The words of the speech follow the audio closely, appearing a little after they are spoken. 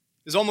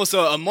It was almost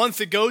a month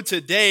ago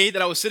today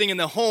that I was sitting in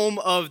the home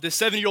of the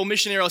 7-year-old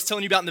missionary I was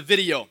telling you about in the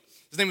video.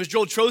 His name was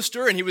Joel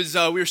Troster, and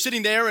we were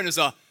sitting there, and it was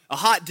a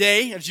hot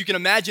day, as you can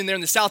imagine, there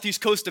in the southeast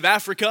coast of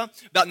Africa,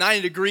 about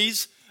 90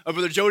 degrees.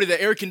 Brother Jody,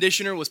 the air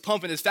conditioner, was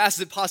pumping as fast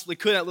as it possibly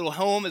could in that little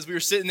home as we were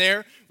sitting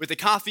there with the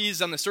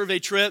coffees on the survey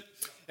trip.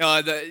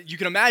 You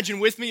can imagine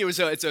with me,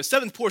 it's a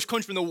seventh poorest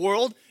country in the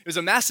world. It was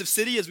a massive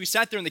city as we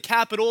sat there in the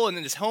capital and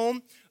in his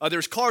home.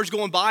 There's cars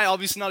going by,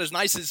 obviously not as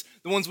nice as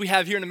the ones we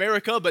have here in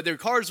America, but their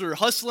cars were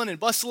hustling and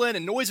bustling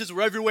and noises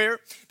were everywhere.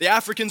 The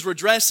Africans were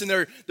dressed in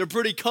their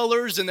pretty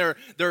colors and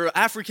their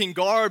African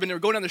garb, and they were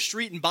going down the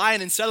street and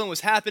buying and selling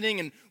was happening,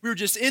 and we were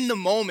just in the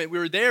moment. We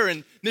were there,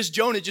 and Miss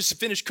Joan had just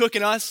finished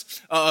cooking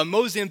us a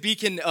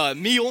Mozambican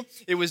meal.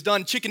 It was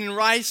done chicken and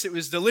rice. It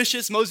was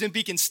delicious,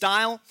 Mozambican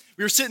style.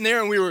 We were sitting there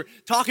and we were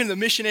talking to the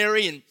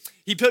missionary, and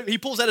he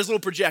pulls out his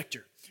little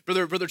projector.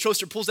 Brother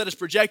Troster pulls out his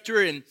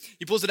projector, and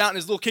he pulls it out in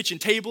his little kitchen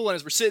table. And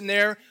as we're sitting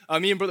there,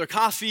 me and Brother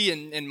Coffee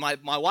and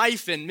my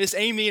wife and Miss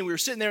Amy, and we were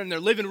sitting there in their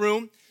living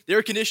room. The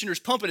air conditioner's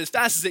pumping as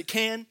fast as it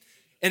can.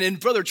 And then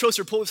Brother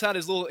Troster pulls out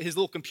his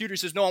little computer. He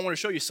says, "No, I want to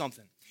show you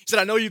something." He said,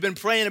 "I know you've been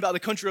praying about the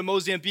country of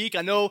Mozambique.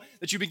 I know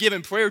that you've been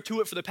giving prayer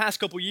to it for the past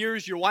couple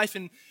years, your wife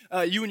and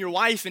you and your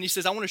wife." And he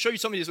says, "I want to show you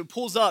something." He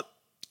pulls up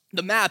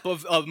the map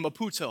of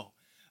Maputo.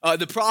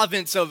 The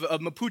province of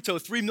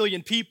Maputo, 3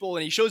 million people,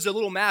 and he shows a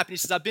little map, and he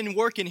says, "I've been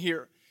working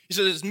here." He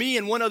says, "It's me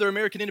and one other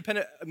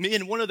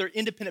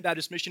independent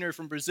Baptist missionary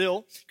from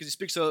Brazil, because he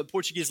speaks a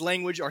Portuguese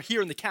language, are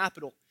here in the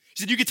capital."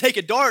 He said, "You could take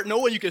a dart,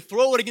 Noah, you could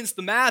throw it against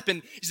the map,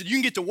 and he said, you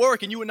can get to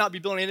work, and you would not be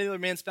building any other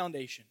man's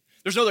foundation.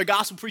 There's no other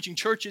gospel-preaching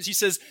churches." He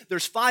says,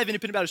 "There's 5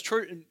 independent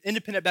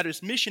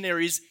Baptist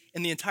missionaries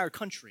in the entire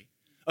country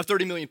of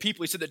 30 million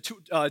people." He said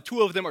that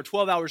two of them are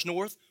 12 hours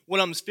north, one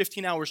of them is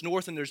 15 hours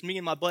north, and there's me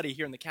and my buddy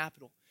here in the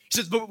capital. He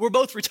says, "But we're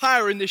both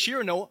retiring this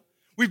year, Noah.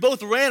 We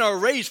both ran our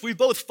race. We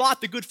both fought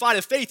the good fight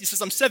of faith." He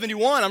says, "I'm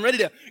 71. I'm ready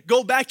to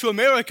go back to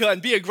America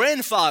and be a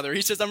grandfather."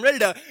 He says, "I'm ready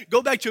to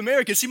go back to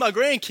America and see my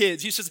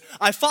grandkids." He says,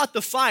 "I fought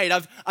the fight.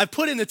 I've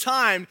put in the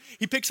time."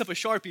 He picks up a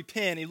Sharpie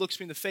pen. He looks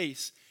me in the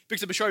face.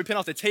 Picks up a Sharpie pen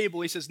off the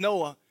table. He says,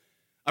 "Noah,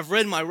 I've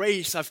ran my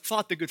race. I've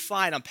fought the good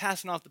fight. I'm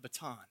passing off the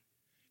baton."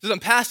 He says, "I'm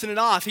passing it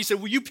off." He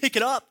said, "Will you pick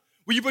it up?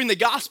 Will you bring the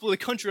gospel to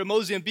the country of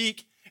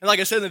Mozambique?" And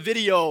like I said in the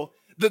video,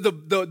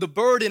 the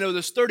burden of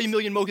those 30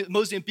 million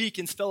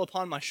Mozambicans fell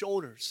upon my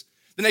shoulders.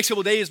 The next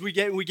couple of days, we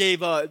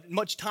gave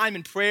much time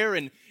in prayer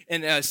and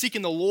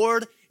seeking the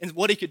Lord and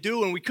what He could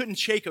do, and we couldn't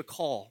shake a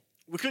call.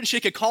 We couldn't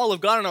shake a call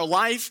of God in our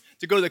life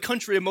to go to the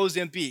country of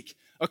Mozambique.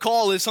 A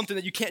call is something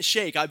that you can't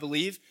shake, I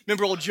believe.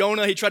 Remember old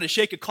Jonah? He tried to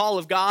shake a call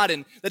of God,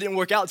 and that didn't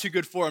work out too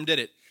good for him, did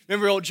it?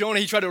 Remember old Jonah?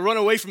 He tried to run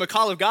away from a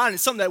call of God, and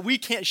it's something that we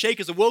can't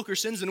shake as a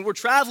Wilkersons, and we're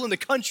traveling the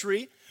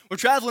country, we're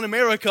traveling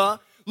America,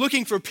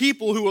 looking for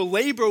people who will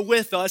labor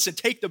with us and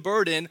take the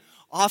burden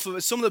off of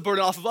us, some of the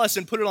burden off of us,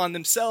 and put it on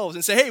themselves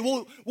and say, "Hey,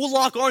 we'll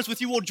lock arms with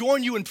you. We'll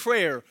join you in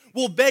prayer.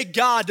 We'll beg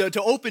God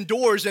to open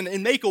doors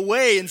and make a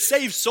way and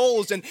save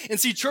souls and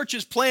see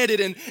churches planted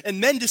and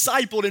men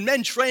discipled and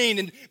men trained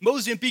and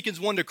Mozambicans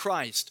won to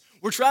Christ."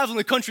 We're traveling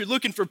the country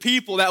looking for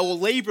people that will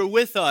labor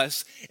with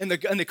us in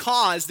the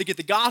cause to get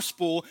the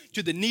gospel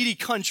to the needy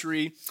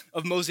country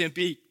of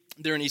Mozambique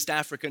there in East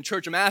Africa. And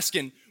church, I'm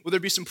asking, will there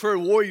be some prayer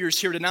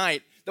warriors here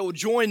tonight that will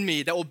join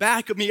me, that will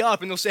back me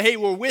up, and they'll say, "Hey,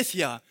 we're with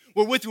you.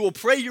 We're with you. We'll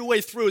pray your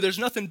way through." There's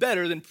nothing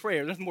better than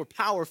prayer. There's nothing more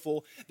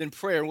powerful than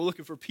prayer. And we're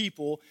looking for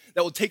people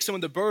that will take some of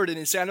the burden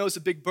and say, "I know it's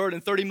a big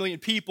burden, 30 million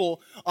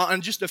people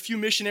on just a few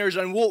missionaries,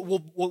 and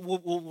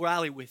we'll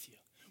rally with you.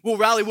 We'll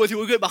rally with you.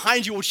 We'll get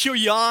behind you. We'll cheer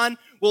you on.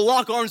 We'll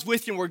lock arms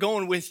with you, and we're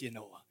going with you,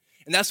 Noah."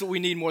 And that's what we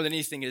need more than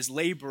anything is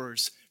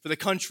laborers for the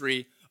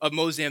country of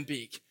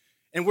Mozambique.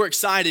 And we're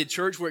excited,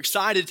 church. We're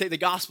excited to take the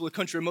gospel to the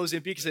country of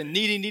Mozambique. It's a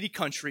needy, needy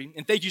country.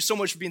 And thank you so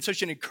much for being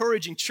such an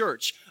encouraging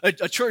church,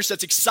 a church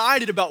that's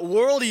excited about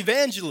world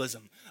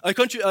evangelism, a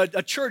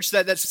church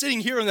that's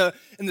sitting here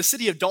in the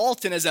city of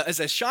Dalton as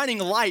a shining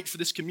light for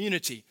this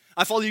community.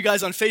 I follow you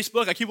guys on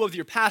Facebook. I keep up with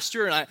your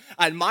pastor, and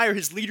I admire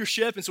his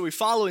leadership. And so we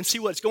follow and see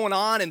what's going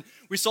on. And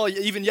we saw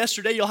even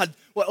yesterday, y'all had,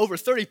 over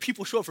 30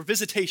 people show up for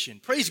visitation.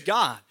 Praise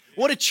God.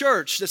 What a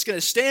church that's going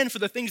to stand for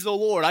the things of the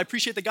Lord. I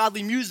appreciate the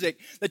godly music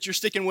that you're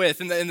sticking with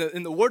and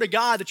the word of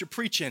God that you're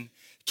preaching.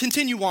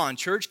 Continue on,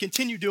 church.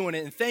 Continue doing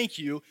it, and thank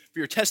you for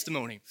your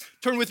testimony.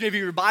 Turn with me of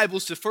your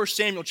Bibles to 1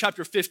 Samuel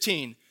chapter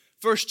 15.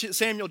 1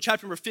 Samuel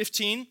chapter number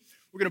 15.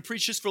 We're going to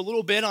preach just for a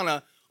little bit on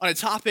a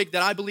topic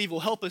that I believe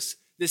will help us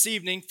this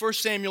evening. 1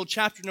 Samuel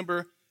chapter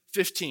number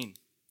 15.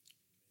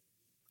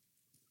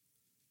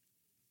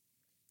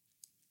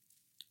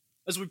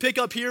 As we pick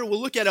up here,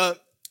 we'll look at a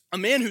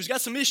man who's got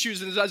some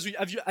issues, and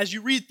as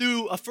you read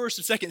through 1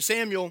 and 2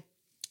 Samuel,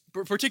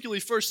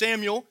 particularly 1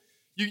 Samuel,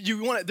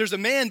 there's a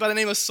man by the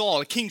name of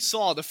Saul, King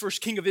Saul, the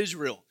first king of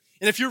Israel.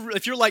 And if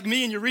you're like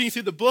me and you're reading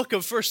through the book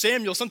of 1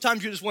 Samuel,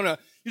 sometimes you just want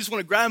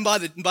to grab him by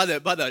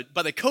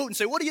the coat and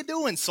say, "What are you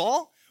doing,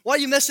 Saul? Why are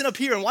you messing up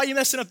here and why are you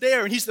messing up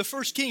there?" And he's the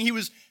first king. He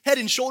was head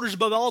and shoulders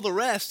above all the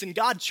rest, and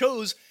God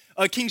chose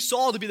King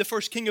Saul to be the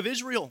first king of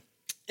Israel.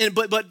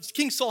 But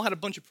King Saul had a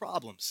bunch of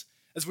problems,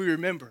 as we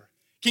remember.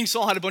 King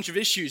Saul had a bunch of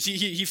issues.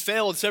 He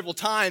failed several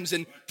times,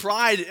 and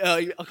pride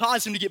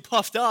caused him to get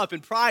puffed up,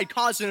 and pride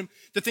caused him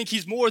to think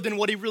he's more than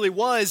what he really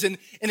was. And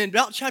in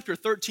about chapter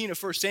 13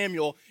 of 1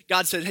 Samuel,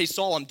 God said, hey,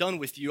 Saul, I'm done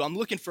with you. I'm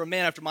looking for a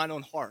man after mine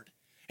own heart.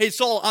 Hey,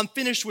 Saul, I'm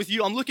finished with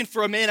you. I'm looking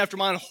for a man after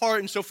my own heart.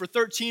 And so for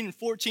 13 and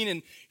 14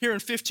 and here in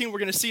 15, we're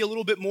going to see a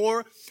little bit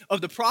more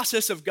of the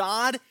process of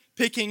God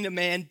picking the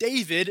man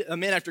David, a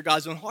man after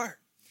God's own heart.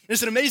 And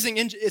it's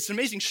an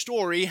amazing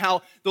story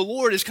how the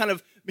Lord is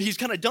he's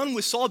kind of done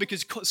with Saul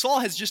because Saul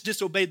has just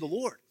disobeyed the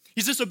Lord.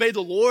 He's disobeyed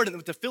the Lord and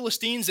with the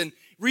Philistines. And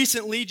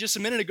recently, just a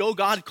minute ago,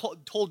 God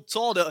told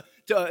Saul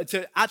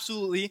to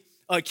absolutely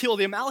kill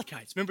the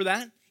Amalekites. Remember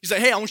that? He's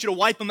like, hey, I want you to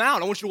wipe them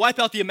out. I want you to wipe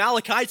out the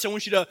Amalekites. I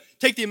want you to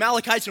take the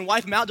Amalekites and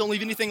wipe them out. Don't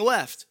leave anything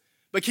left.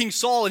 But King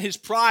Saul, in his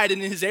pride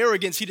and in his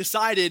arrogance, he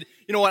decided,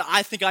 you know what,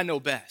 I think I know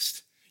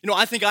best.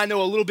 I think I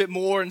know a little bit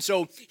more. And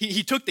so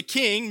he took the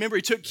king. Remember,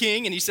 he took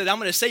king and he said, I'm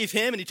going to save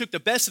him. And he took the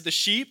best of the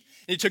sheep.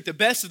 And he took the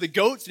best of the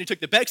goats. And he took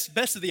the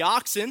best of the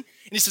oxen. And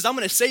he says, I'm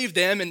going to save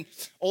them. And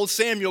old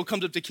Samuel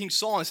comes up to King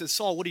Saul and says,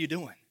 Saul, what are you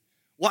doing?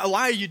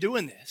 Why are you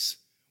doing this?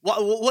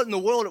 What in the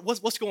world?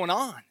 What's going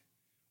on?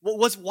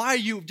 Why are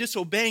you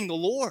disobeying the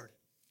Lord?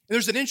 And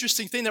there's an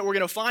interesting thing that we're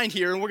going to find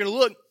here. And we're going to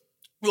look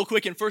real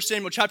quick in 1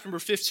 Samuel chapter number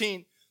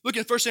 15. Look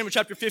at 1 Samuel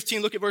chapter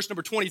 15. Look at verse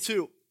number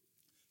 22.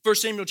 1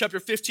 Samuel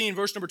chapter 15,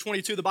 verse number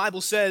 22, the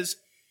Bible says,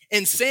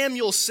 and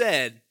Samuel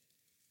said,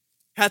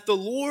 hath the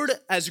Lord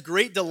as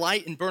great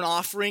delight in burnt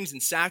offerings and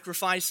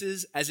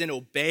sacrifices as in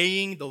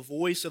obeying the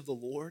voice of the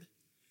Lord?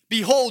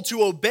 Behold,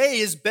 to obey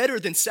is better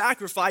than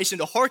sacrifice,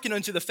 and to hearken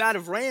unto the fat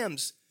of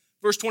rams.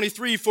 Verse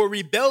 23, for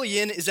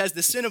rebellion is as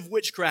the sin of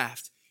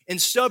witchcraft, and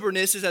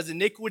stubbornness is as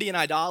iniquity and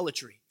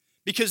idolatry.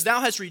 Because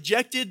thou hast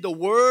rejected the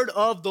word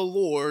of the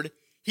Lord,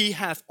 he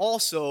hath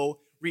also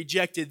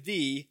rejected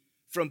thee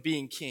from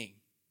being king.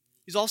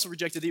 He's also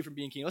rejected thee from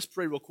being king. Let's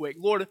pray real quick.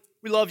 Lord,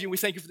 we love you. We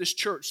thank you for this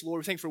church, Lord.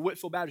 We thank you for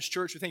Whitfield Baptist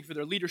Church. We thank you for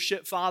their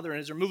leadership, Father, and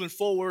as they're moving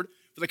forward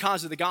for the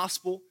cause of the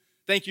gospel.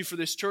 Thank you for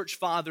this church,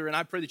 Father, and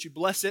I pray that you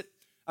bless it.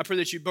 I pray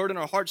that you burden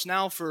our hearts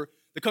now for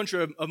the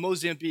country of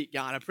Mozambique,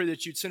 God. I pray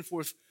that you'd send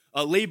forth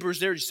laborers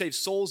there to save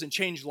souls and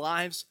change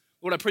lives.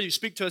 Lord, I pray you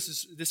speak to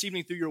us this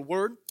evening through your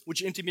word.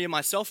 Would you empty me of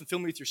myself and fill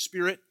me with your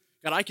spirit?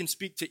 God, I can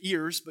speak to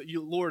ears, but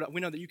you, Lord,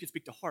 we know that you can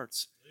speak to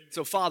hearts. Amen.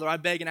 So, Father, I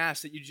beg and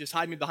ask that you just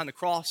hide me behind the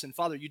cross, and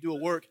Father, you do a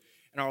work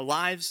in our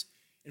lives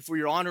and for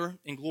your honor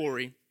and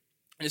glory.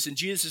 And it's in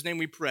Jesus' name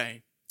we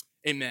pray.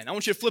 Amen. I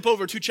want you to flip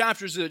over 2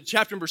 chapters,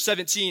 chapter number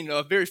 17,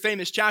 a very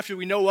famous chapter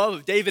we know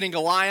of David and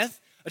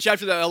Goliath, a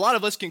chapter that a lot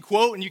of us can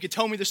quote, and you can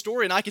tell me the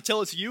story, and I can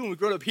tell it to you, and we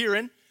grew up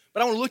hearing.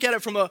 But I want to look at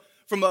it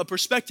from a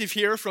perspective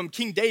here from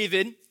King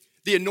David,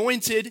 the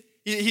anointed.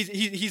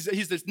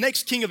 He's the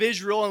next king of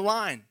Israel in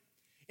line.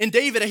 And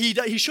David,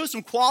 he shows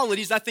some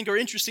qualities I think are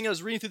interesting. I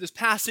was reading through this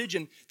passage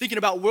and thinking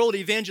about world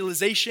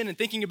evangelization and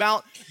thinking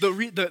about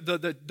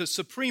the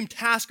supreme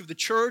task of the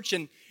church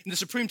and the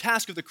supreme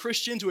task of the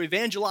Christian to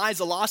evangelize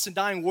a lost and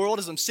dying world.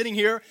 As I'm sitting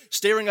here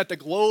staring at the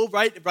globe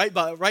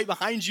right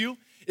behind you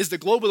is the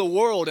globe of the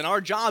world, and our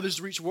job is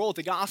to reach the world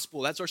with the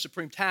gospel. That's our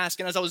supreme task.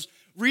 And as I was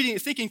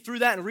thinking through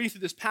that and reading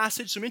through this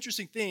passage, some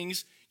interesting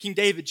things King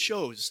David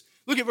shows.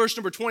 Look at verse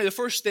number 20. The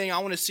first thing I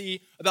want to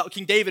see about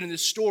King David in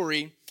this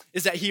story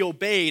is that he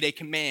obeyed a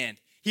command.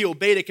 He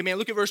obeyed a command.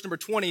 Look at verse number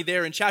 20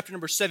 there in chapter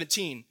number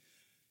 17.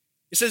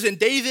 It says, and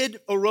David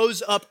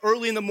arose up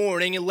early in the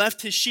morning and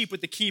left his sheep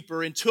with the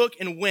keeper and took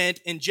and went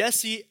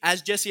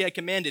as Jesse had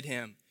commanded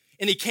him.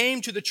 And he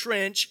came to the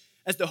trench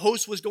as the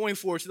host was going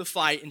forward to the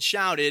fight and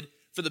shouted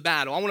for the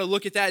battle. I want to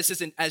look at that. It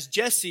says, as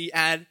Jesse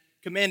had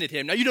commanded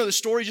him. Now, you know the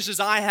story just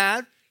as I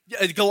had.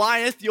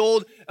 Goliath, the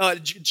old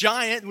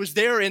giant, was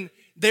there in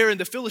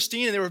the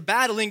Philistine, and they were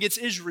battling against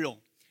Israel.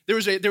 There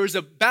was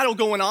a battle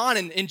going on,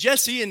 and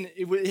Jesse, and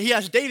he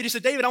asked David, he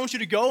said, David, I want you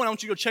to go, and I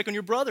want you to go check on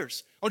your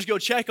brothers. I want you to go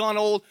check on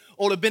old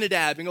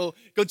Abinadab, and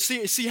go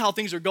see how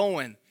things are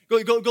going.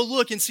 Go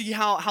look and see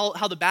how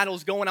the battle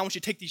is going. I want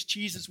you to take these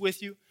cheeses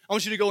with you. I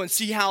want you to go and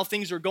see how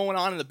things are going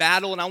on in the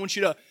battle, and I want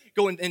you to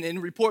go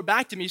and report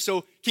back to me.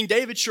 So King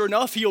David, sure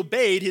enough, he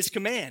obeyed his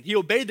command. He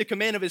obeyed the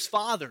command of his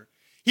father.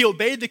 He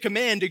obeyed the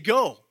command to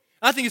go.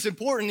 I think it's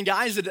important,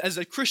 guys, as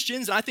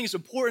Christians, and I think it's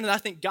important, and I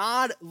think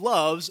God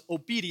loves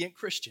obedient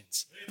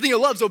Christians. I think he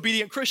loves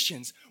obedient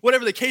Christians.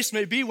 Whatever the case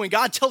may be, when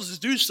God tells us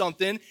to do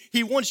something,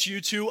 he wants you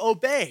to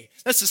obey.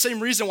 That's the same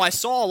reason why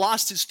Saul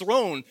lost his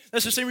throne.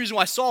 That's the same reason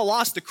why Saul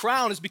lost the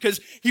crown, is because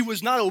he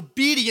was not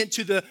obedient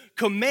to the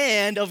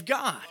command of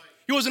God.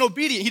 He wasn't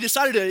obedient. He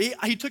decided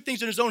he took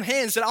things in his own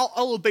hands and said,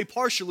 I'll obey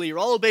partially, or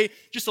I'll obey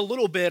just a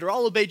little bit, or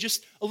I'll obey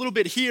just a little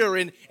bit here.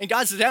 And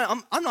God says,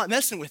 I'm not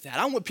messing with that.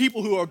 I want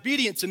people who are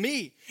obedient to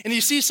me. And you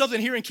see something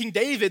here in King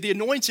David, the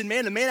anointed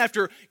man, the man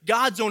after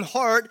God's own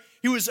heart.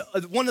 He was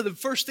one of the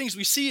first things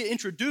we see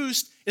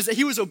introduced is that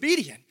he was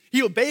obedient.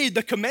 He obeyed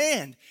the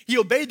command. He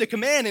obeyed the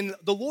command, and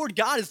the Lord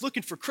God is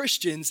looking for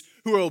Christians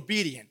who are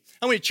obedient.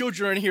 How many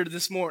children are in here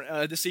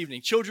this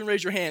evening? Children,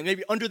 raise your hand.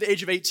 Maybe under the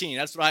age of 18.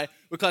 That's what I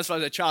would classify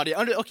as a child.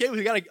 Okay,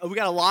 we got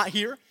a lot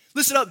here.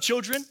 Listen up,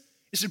 children.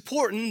 It's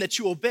important that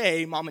you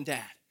obey mom and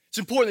dad. It's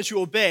important that you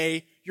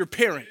obey your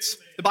parents.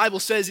 The Bible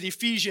says in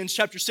Ephesians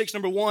chapter 6,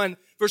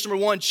 verse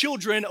number 1,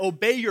 children,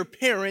 obey your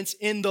parents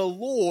in the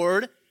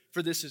Lord,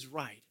 for this is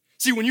right.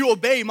 See, when you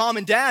obey mom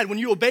and dad, when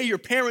you obey your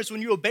parents,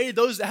 when you obey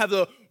those that have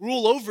the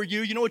rule over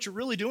you, you know what you're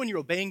really doing? You're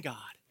obeying God.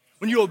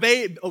 When you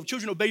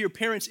children, obey your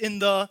parents in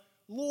the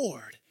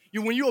Lord.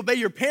 When you obey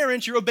your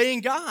parents, you're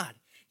obeying God.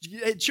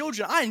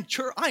 Children, I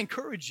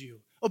encourage you,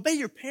 obey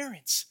your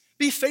parents.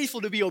 Be faithful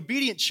to be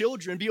obedient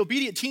children. Be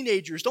obedient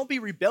teenagers. Don't be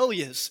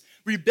rebellious.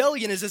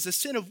 Rebellion is as a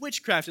sin of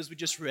witchcraft, as we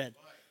just read.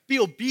 Be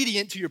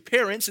obedient to your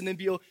parents, and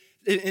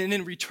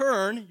in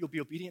return, you'll be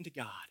obedient to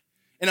God.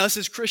 And us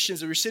as Christians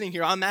that are sitting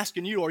here, I'm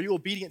asking you, are you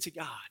obedient to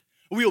God?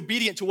 Are we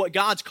obedient to what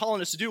God's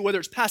calling us to do, whether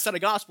it's pass out a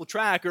gospel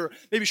tract or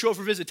maybe show up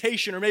for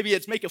visitation or maybe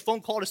it's make a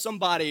phone call to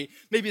somebody,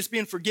 maybe it's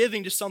being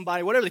forgiving to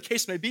somebody, whatever the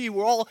case may be.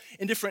 We're all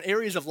in different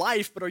areas of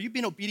life, but are you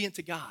being obedient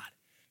to God?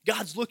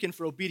 God's looking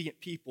for obedient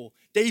people.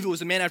 David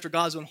was a man after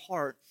God's own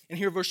heart. And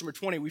here, verse number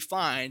 20, we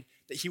find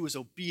that he was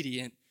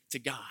obedient to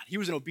God. He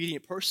was an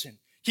obedient person.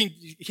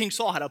 King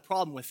Saul had a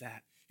problem with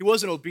that. He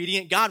wasn't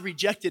obedient. God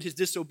rejected his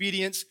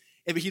disobedience,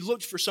 and he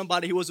looked for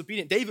somebody who was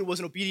obedient. David was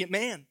an obedient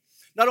man.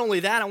 Not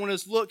only that, I want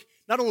us to look,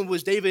 not only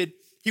was David,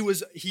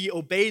 he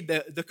obeyed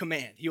the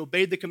command. He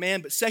obeyed the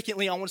command, but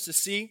secondly, I want us to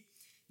see,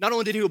 not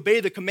only did he obey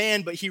the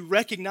command, but he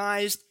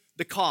recognized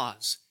the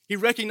cause. He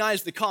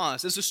recognized the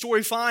cause. As the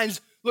story finds,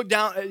 look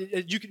down,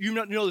 you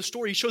know the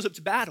story, he shows up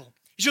to battle.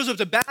 He shows up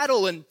to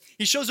battle, and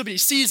he shows up and he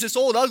sees this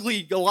old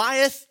ugly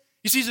Goliath.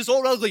 He sees this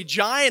old ugly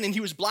giant, and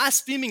he was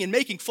blaspheming and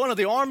making fun of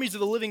the armies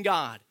of the living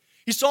God.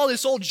 He saw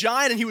this old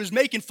giant, and he was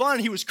making fun,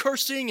 and he was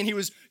cursing, and he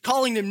was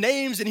calling them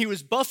names, and he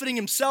was buffeting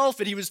himself,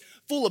 and he was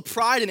full of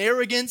pride and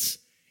arrogance.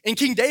 And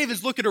King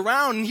David's looking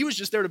around, and he was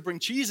just there to bring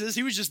cheeses.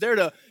 He was just there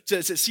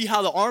to see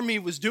how the army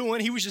was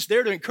doing. He was just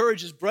there to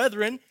encourage his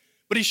brethren.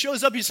 But he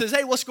shows up, he says,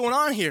 hey, what's going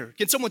on here?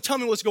 Can someone tell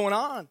me what's going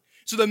on?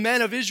 So the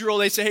men of Israel,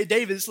 they say, hey,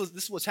 David, this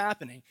is what's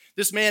happening.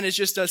 This man has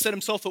just set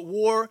himself at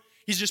war.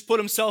 He's just put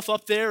himself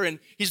up there, and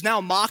he's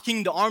now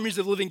mocking the armies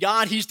of the living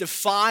God. He's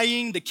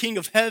defying the King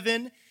of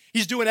heaven.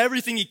 He's doing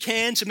everything he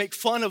can to make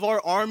fun of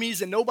our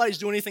armies, and nobody's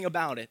doing anything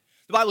about it.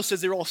 The Bible says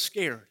they were all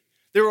scared.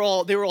 They were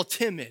all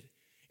timid.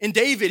 And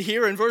David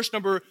here in verse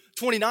number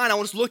 29, I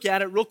want us to look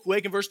at it real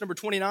quick. In verse number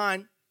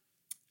 29,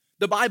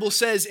 the Bible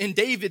says, and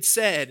David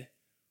said,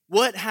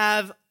 what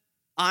have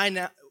I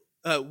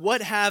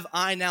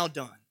now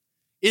done?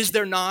 Is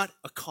there not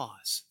a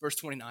cause? Verse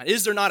 29,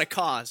 is there not a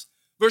cause?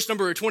 Verse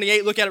number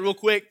 28, look at it real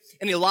quick.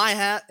 And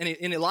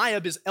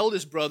Eliab, his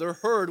eldest brother,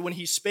 heard when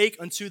he spake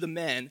unto the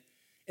men.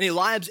 And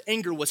Eliab's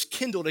anger was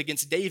kindled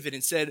against David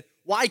and said,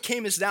 why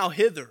camest thou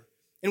hither?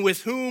 And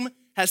with whom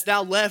hast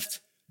thou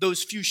left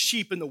those few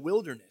sheep in the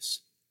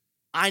wilderness?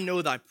 I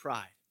know thy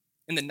pride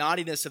and the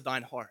naughtiness of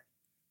thine heart.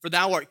 For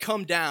thou art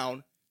come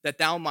down that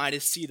thou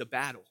mightest see the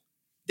battle.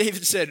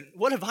 David said,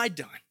 what have I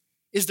done?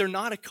 Is there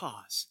not a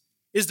cause?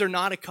 Is there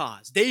not a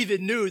cause?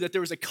 David knew that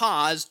there was a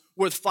cause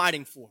worth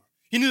fighting for.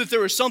 He knew that there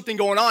was something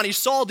going on. He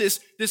saw this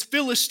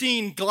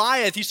Philistine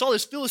Goliath. He saw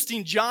this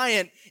Philistine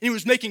giant, and he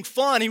was making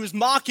fun. He was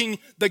mocking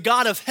the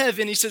God of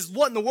heaven. He says,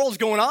 what in the world is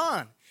going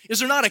on? Is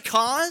there not a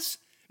cause?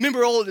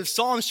 Remember all of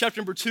Psalms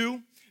chapter number 2?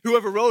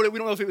 Whoever wrote it, we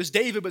don't know if it was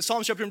David, but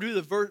Psalms chapter number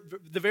 2,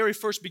 the very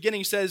first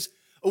beginning says,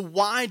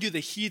 why do the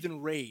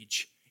heathen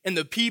rage and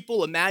the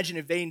people imagine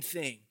a vain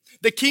thing?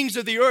 The kings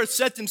of the earth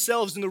set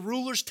themselves, and the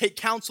rulers take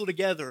counsel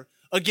together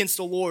against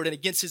the Lord and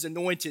against his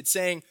anointed,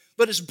 saying,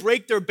 let us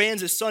break their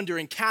bands asunder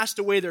and cast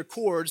away their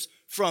cords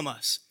from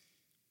us.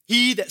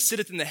 He that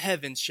sitteth in the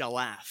heavens shall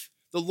laugh.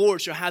 The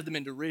Lord shall have them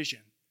in derision.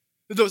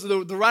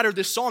 The writer of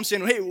this psalm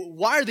saying, hey,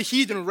 why are the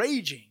heathen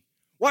raging?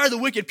 Why are the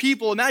wicked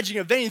people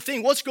imagining a vain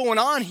thing? What's going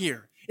on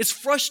here? It's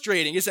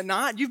frustrating, is it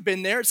not? You've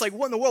been there. It's like,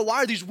 what in the world? Why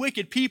are these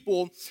wicked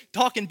people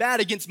talking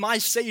bad against my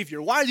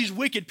Savior? Why are these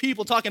wicked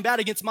people talking bad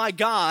against my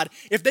God?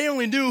 If they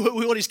only knew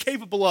what he's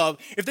capable of,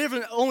 if they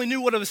only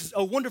knew what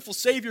a wonderful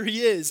Savior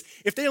he is,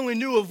 if they only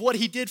knew of what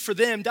he did for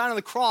them, dying on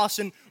the cross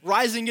and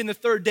rising in the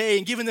third day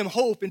and giving them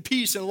hope and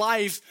peace and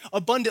life,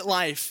 abundant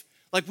life,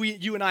 like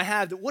you and I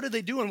have, what are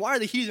they doing? Why are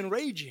the heathen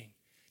raging?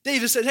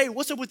 David said, hey,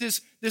 what's up with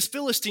this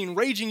Philistine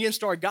raging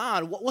against our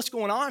God? What's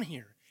going on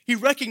here? He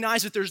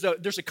recognized that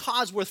there's a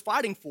cause worth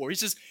fighting for. He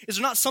says, is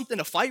there not something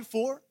to fight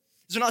for?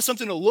 Is there not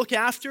something to look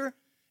after?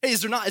 Hey,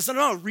 is there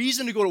not a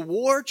reason to go to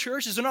war,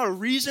 church? Is there not a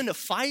reason to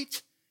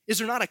fight? Is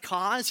there not a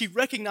cause? He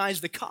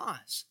recognized the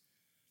cause.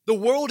 The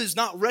world is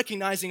not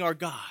recognizing our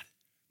God.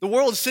 The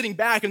world is sitting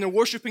back and they're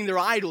worshiping their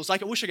idols.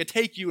 Like, I wish I could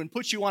take you and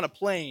put you on a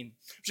plane.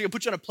 I wish I could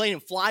put you on a plane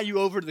and fly you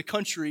over to the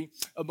country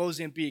of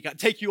Mozambique. I'd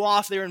take you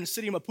off there in the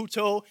city of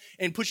Maputo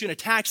and put you in a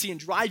taxi and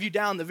drive you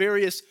down the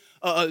various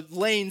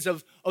lanes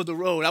of the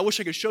road. I wish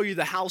I could show you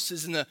the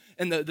houses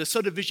and the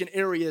subdivision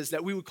areas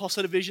that we would call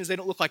subdivisions. They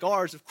don't look like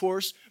ours, of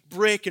course,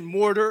 brick and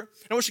mortar.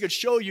 And I wish I could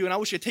show you, and I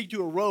wish I could take you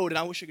to a road, and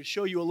I wish I could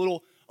show you a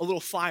little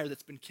fire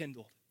that's been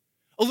kindled.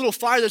 A little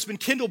fire that's been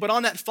kindled, but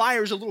on that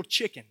fire is a little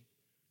chicken.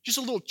 Just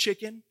a little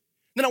chicken.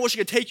 Then I wish I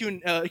could take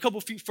you a couple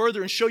feet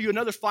further and show you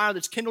another fire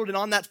that's kindled, and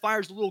on that fire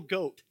is a little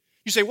goat.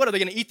 You say, what, are they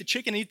going to eat the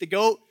chicken and eat the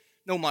goat?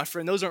 No, my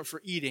friend, those aren't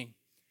for eating.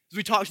 As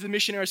we talked to the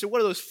missionary, I said,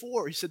 what are those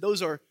for? He said,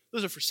 those are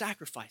for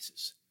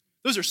sacrifices.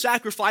 Those are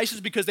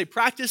sacrifices because they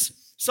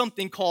practice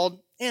something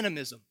called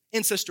animism,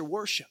 ancestor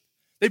worship.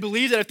 They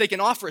believe that if they can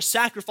offer a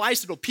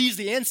sacrifice, it'll appease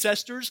the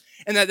ancestors,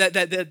 and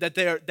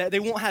that they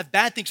won't have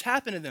bad things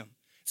happen to them.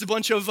 It's a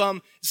bunch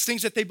of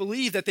things that they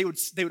believe that they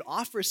would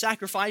offer a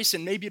sacrifice,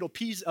 and maybe it'll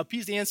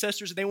appease the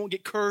ancestors, and they won't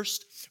get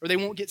cursed, or they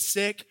won't get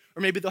sick,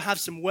 or maybe they'll have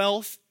some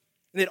wealth.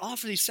 And they'd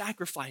offer these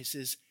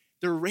sacrifices.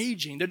 They're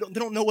raging. They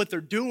don't know what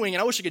they're doing.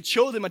 And I wish I could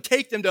show them and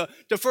take them to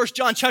 1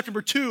 John chapter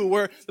 2,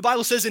 where the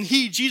Bible says, and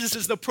he, Jesus,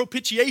 is the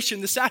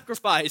propitiation, the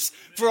sacrifice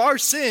for our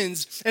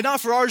sins, and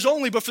not for ours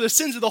only, but for the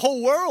sins of the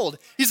whole world.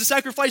 He's the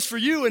sacrifice for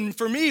you and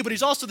for me, but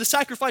he's also the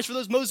sacrifice for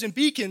those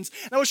Mozambicans.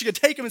 And I wish I could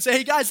take them and say,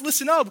 hey guys,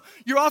 listen up.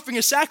 You're offering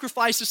a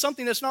sacrifice to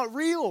something that's not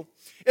real.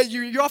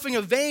 You're offering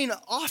a vain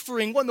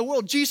offering. What in the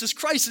world? Jesus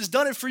Christ has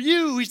done it for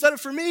you. He's done it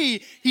for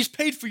me. He's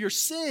paid for your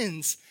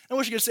sins. I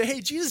wish I could say,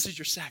 hey, Jesus is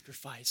your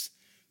sacrifice.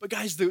 But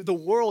guys, the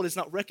world is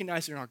not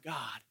recognizing our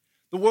God.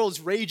 The world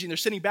is raging. They're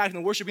sitting back and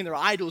they're worshiping their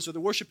idols, or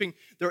they're worshiping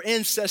their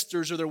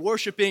ancestors, or they're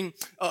worshiping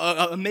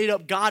a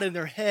made-up God in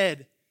their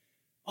head.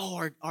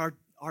 Oh,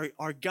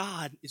 our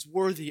God is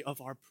worthy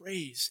of our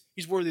praise.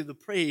 He's worthy of the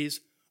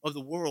praise of the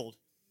world.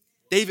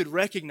 David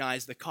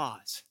recognized the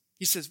cause.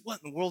 He says, what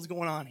in the world is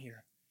going on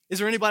here? Is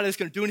there anybody that's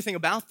going to do anything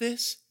about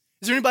this?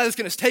 Is there anybody that's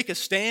going to take a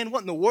stand?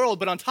 What in the world?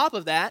 But on top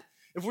of that,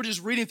 if we're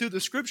just reading through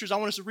the scriptures, I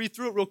want us to read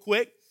through it real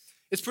quick.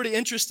 It's pretty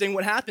interesting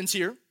what happens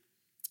here.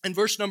 In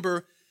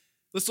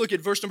let's look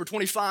at verse number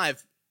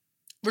 25.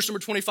 Verse number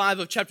 25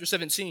 of chapter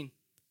 17. It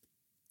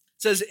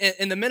says,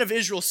 and the men of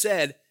Israel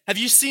said, have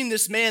you seen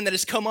this man that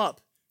has come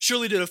up?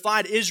 Surely to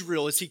defy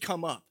Israel is he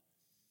come up.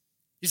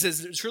 He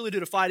says, surely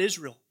to defy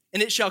Israel.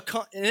 And it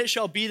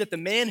shall be that the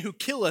man who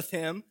killeth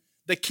him,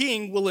 the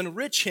king will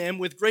enrich him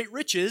with great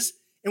riches,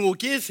 and will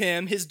give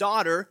him his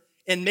daughter,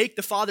 and make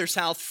the father's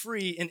house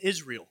free in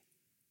Israel.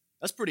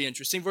 That's pretty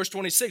interesting. Verse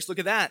 26, look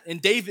at that.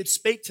 And David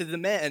spake to the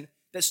men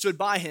that stood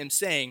by him,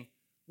 saying,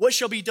 what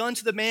shall be done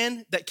to the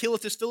man that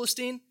killeth this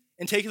Philistine,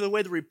 and taketh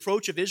away the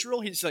reproach of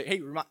Israel? He's like, hey,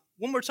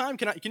 one more time,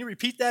 can you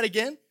repeat that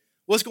again?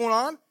 What's going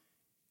on?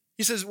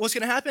 He says, what's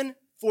going to happen?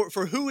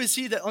 For who is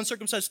he, that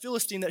uncircumcised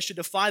Philistine, that should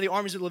defy the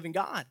armies of the living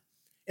God?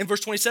 In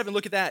verse 27,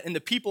 look at that. And the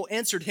people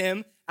answered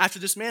him after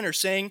this manner,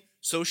 saying,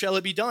 so shall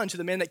it be done to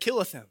the man that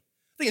killeth him.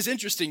 I think it's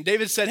interesting.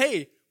 David said,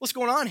 hey, what's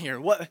going on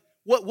here?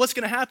 What's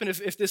going to happen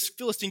if this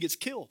Philistine gets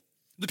killed?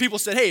 The people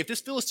said, hey, if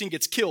this Philistine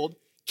gets killed,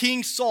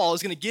 King Saul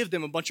is going to give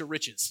them a bunch of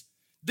riches.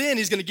 Then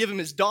he's going to give him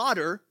his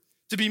daughter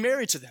to be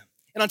married to them.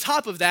 And on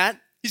top of that,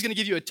 he's going to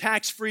give you a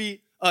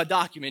tax-free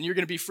document. You're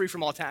going to be free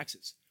from all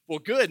taxes. Well,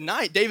 good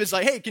night. David's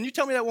like, hey, can you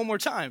tell me that one more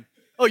time?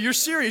 Oh, you're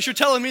serious? You're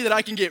telling me that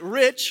I can get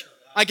rich,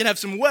 I can have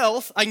some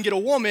wealth, I can get a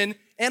woman,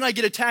 and I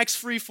get a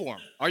tax-free form.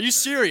 Are you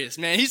serious,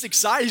 man? He's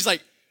excited. He's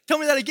like, tell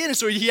me that again. And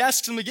so he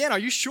asks them again, are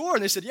you sure?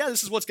 And they said, yeah,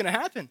 this is what's going to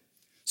happen.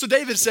 So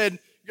David said,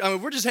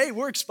 we're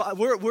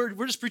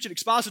just preaching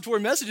expository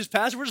messages,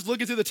 Pastor. We're just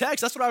looking through the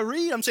text. That's what I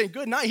read. I'm saying,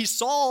 good night. He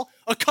saw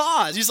a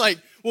cause. He's like,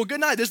 well, good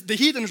night. The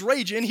heathen's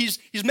raging.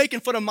 He's making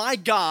fun of my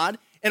God.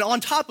 And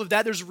on top of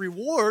that, there's a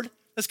reward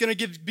that's going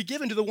to be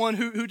given to the one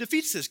who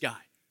defeats this guy.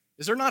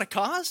 Is there not a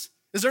cause?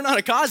 Is there not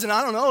a cause? And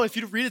I don't know if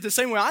you read it the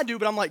same way I do,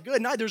 but I'm like,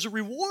 good night. There's a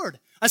reward.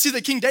 I see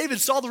that King David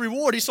saw the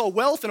reward. He saw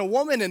wealth and a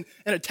woman and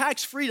a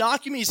tax-free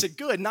document. He said,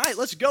 good night.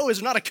 Let's go. Is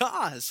there not a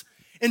cause?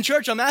 In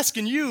church, I'm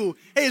asking you,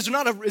 hey, is there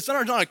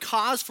not a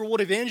cause for world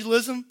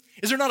evangelism?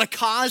 Is there not a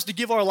cause to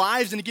give our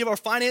lives and to give our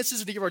finances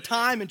and to give our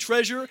time and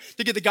treasure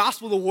to get the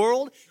gospel of the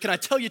world? Can I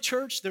tell you,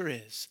 church, there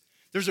is.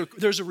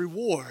 There's a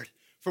reward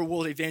for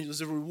world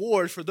evangelism, a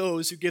reward for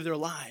those who give their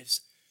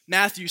lives.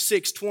 Matthew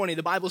 6:20,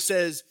 the Bible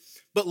says,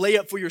 but lay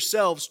up for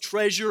yourselves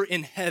treasure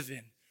in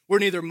heaven, where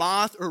neither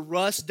moth or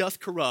rust doth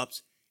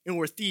corrupt, and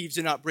where thieves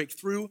do not break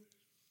through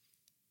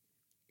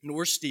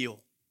nor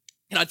steal.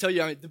 And I tell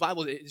you, the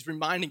Bible is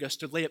reminding us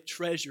to lay up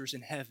treasures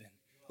in heaven.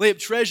 Lay up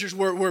treasures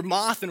where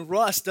moth and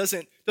rust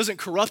doesn't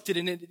corrupt it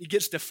and it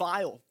gets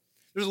defiled.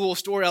 There's a little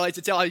story I like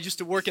to tell. I used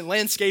to work in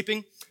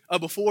landscaping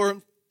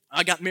before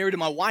I got married to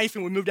my wife,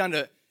 and we moved down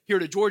here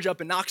to Georgia, up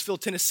in Knoxville,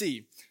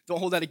 Tennessee. Don't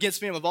hold that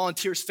against me. I'm a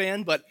Volunteers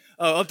fan, but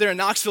up there in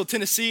Knoxville,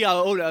 Tennessee, I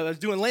was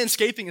doing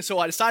landscaping, and so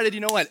I decided,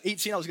 at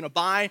 18, I was going to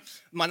buy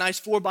my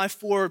nice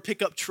 4x4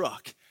 pickup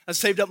truck. I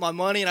saved up my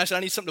money, and I said, I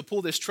need something to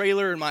pull this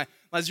trailer and my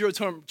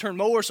zero-turn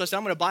mower, so I said,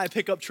 I'm going to buy a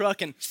pickup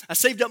truck, and I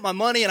saved up my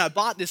money, and I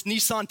bought this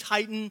Nissan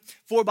Titan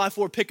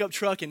 4x4 pickup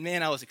truck, and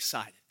man, I was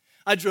excited.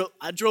 I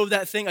drove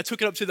that thing. I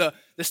took it up to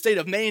the state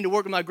of Maine to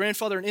work with my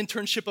grandfather, an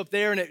internship up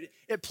there, and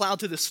it plowed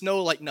through the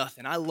snow like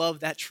nothing. I love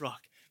that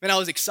truck. Man, I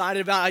was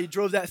excited about it. I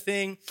drove that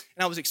thing,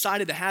 and I was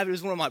excited to have it. It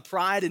was one of my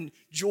pride and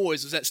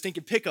joys, was that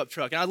stinking pickup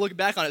truck. And I look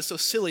back on it, it's so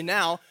silly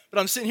now, but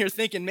I'm sitting here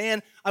thinking,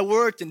 man, I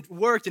worked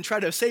and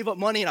tried to save up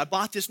money, and I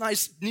bought this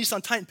nice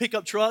Nissan Titan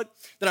pickup truck.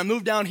 Then I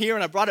moved down here,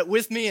 and I brought it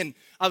with me, and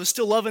I was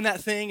still loving that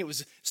thing. It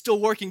was still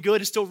working good.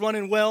 It's still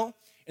running well.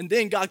 And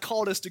then God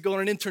called us to go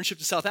on an internship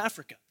to South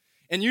Africa.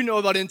 And you know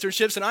about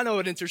internships, and I know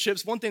about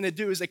internships. One thing they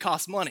do is they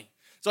cost money.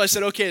 So I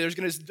said, okay,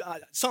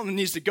 something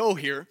needs to go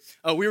here.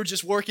 We were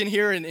just working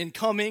here in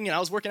Cumming, and I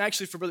was working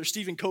actually for Brother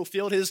Stephen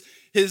Cofield,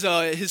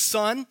 his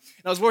son. And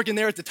I was working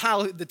there at the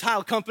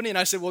tile company, and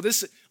I said, well,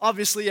 this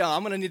obviously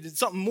I'm going to need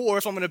something more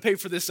if I'm going to pay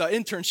for this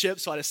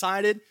internship. So I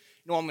decided,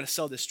 I'm going to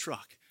sell this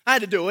truck. I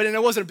had to do it, and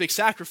it wasn't a big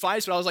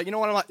sacrifice, but I was like, you know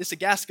what, it's a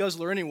gas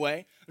guzzler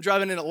anyway. I'm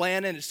driving in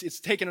Atlanta, and it's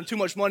taking them too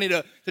much money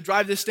to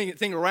drive this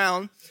thing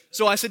around.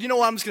 So I said, you know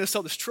what, I'm just going to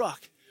sell this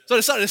truck. So I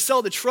decided to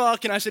sell the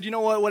truck, and I said, you know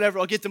what, whatever,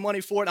 I'll get the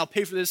money for it, and I'll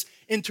pay for this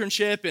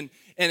internship,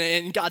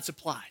 and God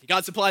supplied.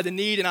 God supplied the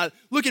need, and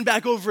looking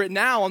back over it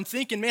now, I'm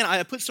thinking, man,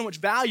 I put so much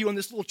value on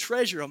this little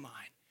treasure of mine.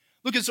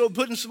 Putting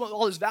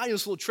all this value on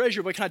this little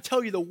treasure, but can I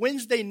tell you, the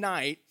Wednesday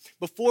night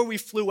before we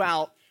flew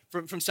out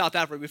from South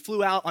Africa, we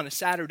flew out on a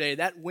Saturday.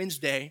 That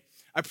Wednesday,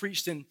 I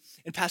preached in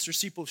Pastor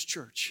Sipo's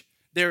church.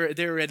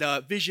 They're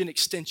at Vision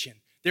Extension.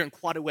 They're in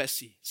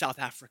Kwadwesi, South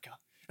Africa.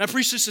 And I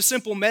preached just a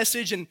simple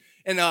message, and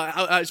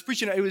I was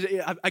preaching.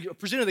 I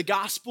presented the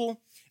gospel,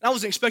 and I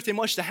wasn't expecting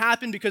much to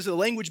happen because of the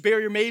language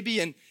barrier, maybe.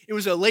 And it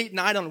was a late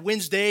night on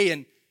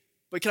Wednesday,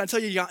 but can I tell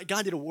you,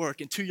 God did a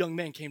work, and 2 young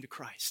men came to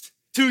Christ.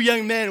 2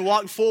 young men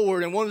walked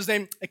forward, and one was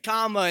named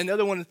Akama, and the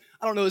other one,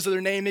 I don't know his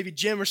other name, maybe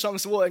Jim or something.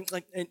 So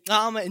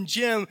Akama and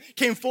Jim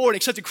came forward and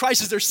accepted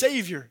Christ as their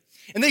Savior.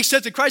 And they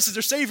accepted Christ as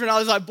their Savior, and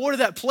as I boarded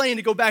that plane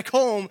to go back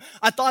home,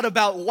 I thought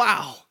about,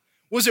 wow,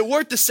 was it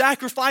worth the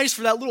sacrifice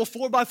for that little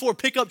 4x4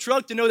 pickup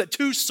truck to know that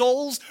 2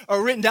 souls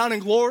are written down in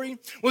glory?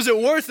 Was it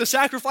worth the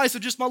sacrifice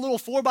of just my little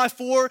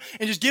 4x4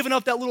 and just giving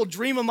up that little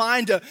dream of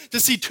mine to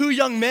see 2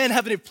 young men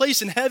having a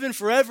place in heaven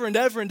forever and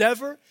ever and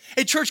ever?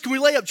 Hey, church, can we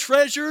lay up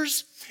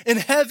treasures in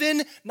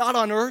heaven, not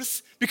on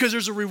earth? Because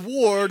there's a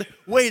reward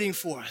waiting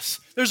for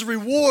us. There's a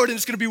reward, and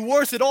it's going to be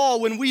worth it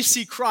all when we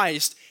see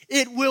Christ.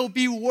 It will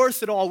be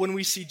worth it all when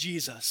we see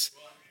Jesus.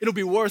 It'll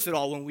be worth it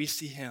all when we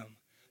see him.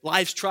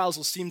 Life's trials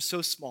will seem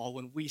so small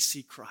when we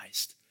see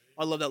Christ.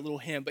 I love that little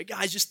hymn. But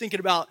guys, just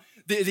thinking about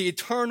the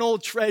eternal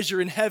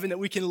treasure in heaven that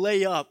we can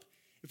lay up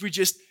if we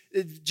just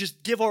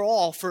give our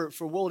all for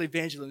world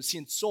evangelism,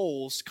 seeing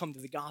souls come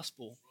to the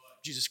gospel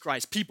of Jesus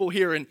Christ. People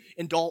here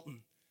in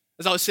Dalton.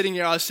 As I was sitting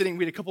there,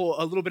 we had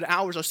a little bit of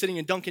hours. I was sitting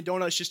in Dunkin'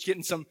 Donuts just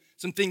getting some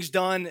things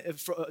done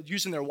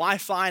using their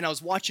Wi-Fi, and I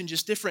was watching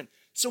just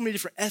so many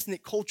different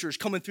ethnic cultures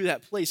coming through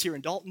that place here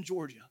in Dalton,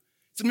 Georgia.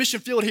 It's a mission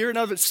field here in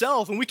and of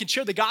itself, and we can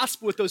share the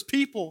gospel with those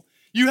people.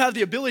 You have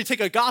the ability to take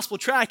a gospel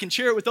track and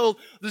share it with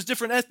those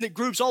different ethnic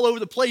groups all over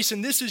the place,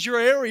 and this is your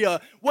area.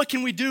 What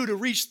can we do to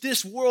reach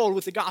this world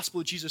with the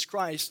gospel of Jesus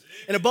Christ?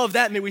 And above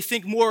that, may we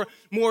think more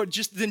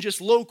than just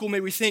local. May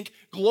we think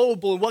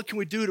global, and what can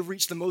we do to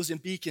reach the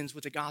Mozambicans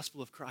with the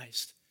gospel of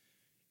Christ?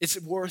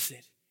 It's worth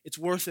it. It's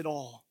worth it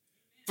all.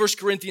 1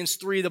 Corinthians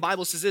 3, the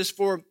Bible says this,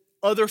 for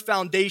other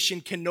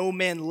foundation can no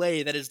man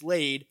lay that is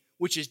laid,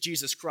 which is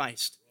Jesus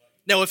Christ.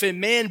 Now, if a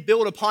man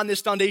build upon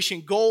this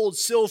foundation gold,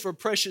 silver,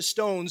 precious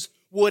stones,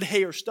 wood,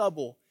 hay, or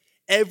stubble,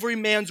 every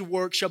man's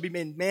work shall be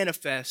made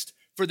manifest,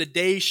 for the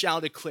day shall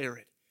declare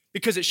it,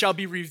 because it shall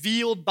be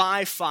revealed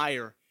by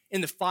fire,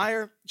 and the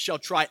fire shall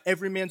try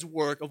every man's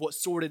work of what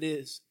sort it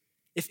is.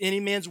 If any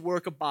man's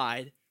work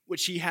abide,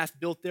 which he hath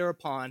built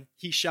thereupon,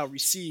 he shall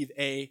receive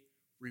a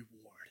reward.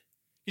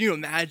 Can you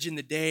imagine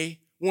the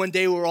day? One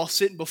day we're all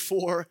sitting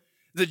before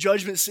the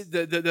judgment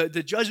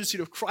seat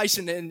of Christ,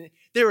 and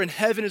there in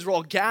heaven as we're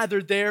all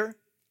gathered there.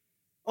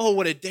 Oh,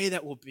 what a day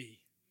that will be.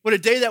 What a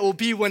day that will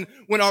be when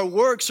our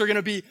works are going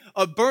to be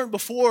burnt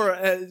before.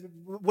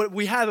 What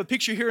we have a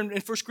picture here in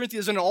 1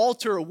 Corinthians, an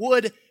altar,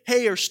 wood,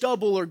 hay, or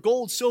stubble, or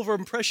gold, silver,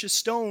 and precious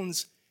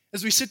stones.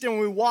 As we sit there and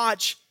we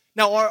watch,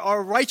 now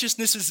our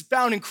righteousness is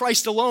found in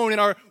Christ alone,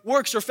 and our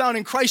works are found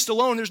in Christ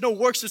alone. There's no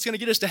works that's going to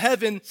get us to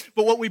heaven,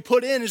 but what we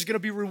put in is going to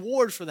be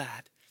reward for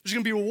that. There's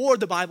going to be reward,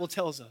 the Bible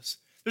tells us.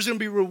 There's going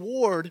to be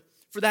reward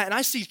for that. And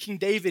I see King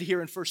David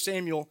here in 1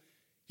 Samuel.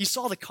 He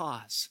saw the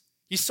cause.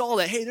 He saw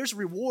that, hey, there's a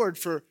reward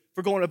for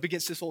going up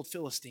against this old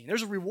Philistine.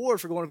 There's a reward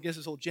for going up against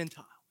this old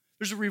Gentile.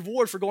 There's a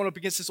reward for going up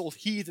against this old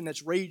heathen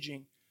that's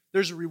raging.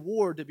 There's a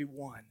reward to be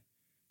won.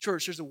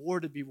 Church, there's a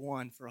reward to be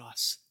won for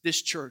us.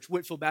 This church,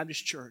 Whitfield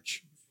Baptist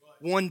Church.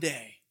 One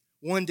day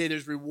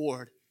there's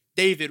reward.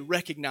 David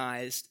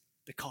recognized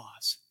the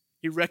cause.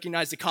 He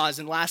recognized the cause.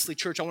 And lastly,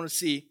 church, I want to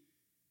see,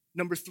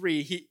 number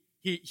 3,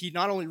 he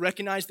not only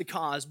recognized the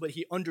cause, but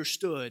he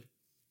understood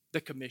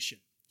the commission.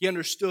 He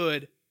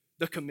understood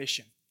the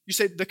commission. You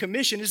say the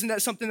commission, isn't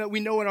that something that we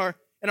know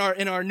in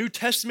our New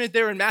Testament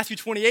there in Matthew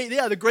 28?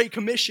 Yeah, the Great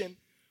Commission.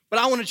 But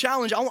I want to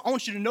challenge, I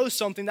want you to know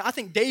something, that I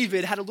think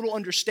David had a little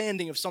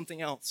understanding of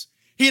something else.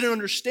 He had an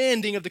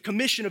understanding of the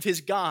commission of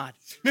his God.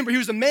 Remember, he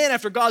was a man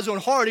after God's own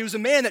heart. He was a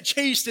man that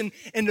chased and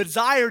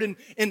desired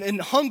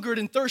and hungered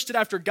and thirsted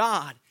after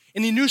God.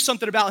 And he knew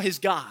something about his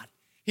God.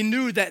 He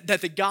knew that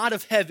the God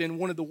of heaven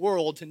wanted the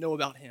world to know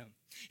about him.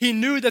 He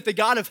knew that the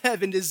God of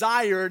heaven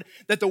desired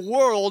that the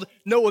world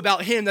know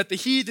about him, that the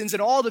heathens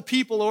and all the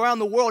people around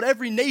the world,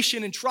 every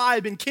nation and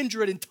tribe and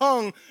kindred and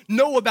tongue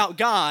know about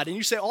God. And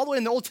you say, all the way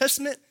in the Old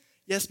Testament,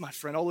 Yes, my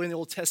friend, all the way in the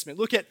Old Testament.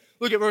 Look at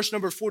verse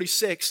number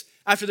 46.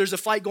 After there's a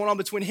fight going on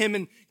between him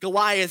and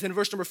Goliath, in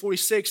verse number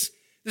 46,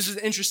 this is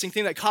an interesting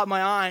thing that caught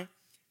my eye.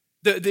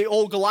 The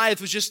old Goliath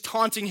was just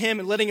taunting him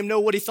and letting him know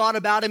what he thought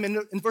about him.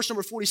 And in verse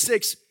number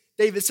 46,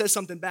 David says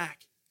something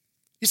back.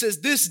 He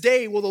says, "This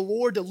day will the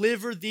Lord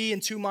deliver thee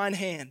into mine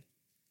hand,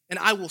 and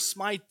I will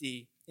smite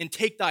thee and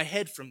take thy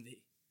head from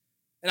thee.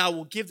 And I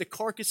will give the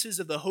carcasses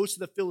of the host of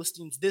the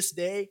Philistines this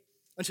day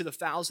unto the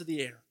fowls of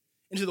the air,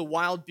 and to the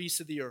wild beasts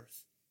of the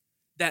earth,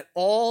 that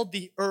all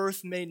the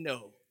earth may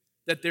know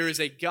that there is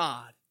a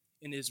God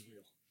in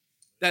Israel."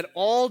 That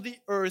all the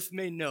earth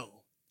may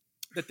know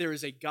that there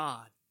is a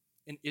God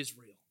in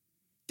Israel.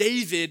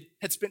 David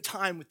had spent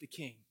time with the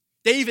king.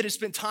 David had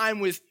spent time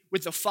with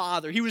the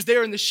Father. He was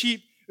there in the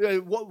sheep,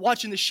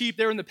 watching the sheep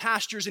there in the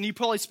pastures, and he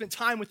probably spent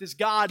time with his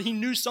God. He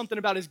knew something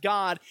about his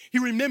God. He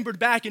remembered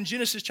back in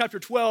Genesis chapter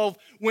 12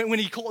 when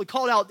he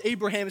called out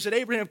Abraham and said,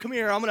 "Abraham, come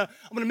here. I'm gonna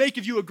make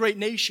of you a great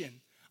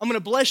nation. I'm gonna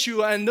bless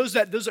you, and those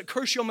that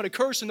curse you, I'm gonna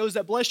curse, and those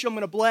that bless you, I'm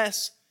gonna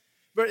bless."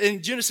 But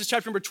in Genesis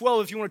chapter number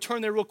 12, if you want to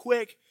turn there real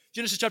quick,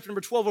 Genesis chapter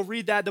number 12, we'll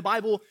read that. The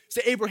Bible, it's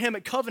the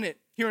Abrahamic covenant.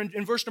 Here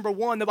in verse number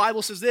 1, the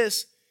Bible says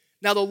this: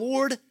 "Now the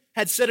Lord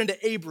had said unto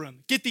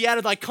Abram, Get thee out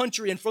of thy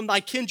country and from thy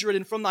kindred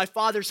and from thy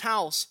father's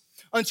house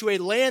unto a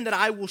land that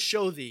I will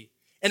show thee.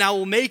 And I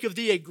will make of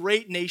thee a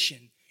great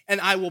nation,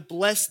 and I will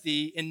bless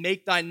thee and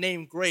make thy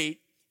name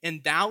great,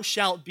 and thou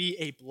shalt be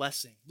a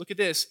blessing." Look at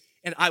this.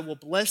 "And I will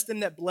bless them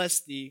that bless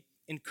thee,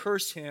 and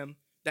curse him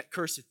that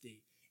curseth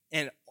thee.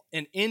 And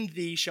in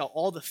thee shall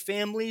all the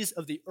families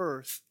of the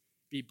earth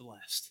be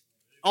blessed."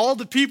 All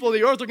the people of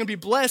the earth are going to be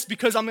blessed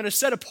because I'm going to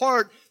set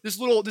apart this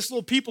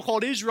little people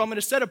called Israel. I'm going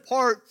to set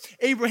apart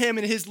Abraham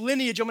and his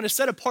lineage. I'm going to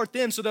set apart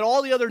them so that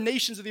all the other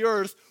nations of the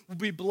earth will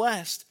be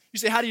blessed. You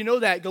say, how do you know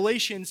that?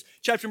 Galatians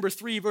chapter number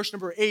 3, verse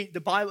number 8, the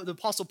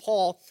Apostle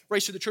Paul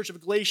writes to the church of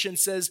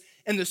Galatians, says,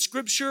 "And the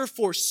scripture,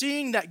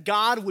 foreseeing that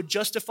God would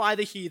justify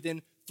the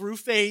heathen through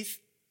faith,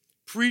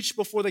 preached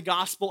before the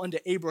gospel unto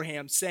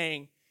Abraham,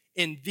 saying,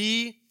 In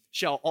thee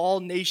shall all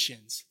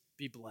nations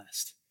be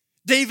blessed."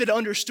 David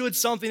understood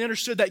something,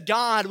 understood that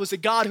God was a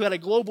God who had a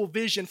global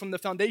vision from the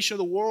foundation of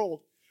the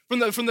world.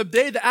 From the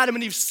day that Adam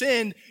and Eve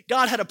sinned,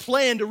 God had a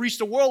plan to reach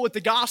the world with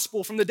the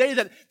gospel. From the day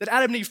that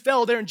Adam and Eve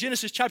fell there in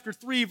Genesis chapter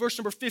 3, verse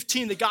number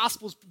 15, the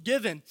gospel's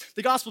given,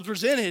 the gospel's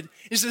presented.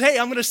 He says, hey,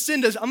 I'm going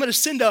to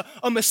send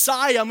a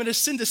Messiah, I'm going to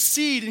send a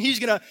seed, and he's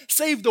going to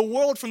save the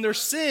world from their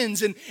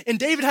sins. And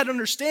David had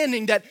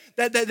understanding that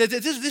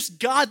this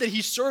God that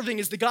he's serving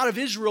is the God of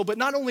Israel, but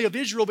not only of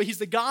Israel, but he's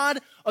the God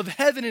of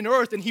heaven and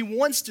earth, and he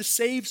wants to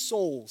save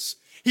souls.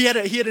 He had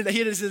a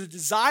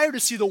desire to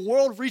see the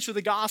world reach with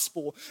the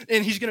gospel,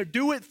 and he's going to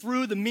do it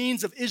through the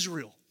means of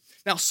Israel.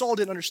 Now, Saul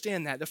didn't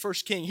understand that, the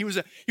first king. He was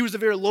a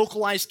very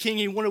localized king.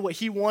 He wanted what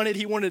he wanted.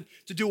 He wanted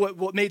to do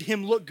what made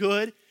him look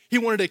good. He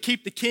wanted to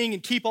keep the king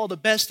and keep all the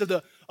best of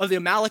the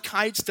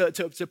Amalekites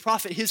to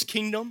profit his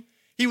kingdom.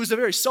 He was a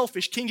very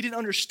selfish king. He didn't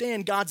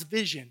understand God's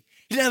vision.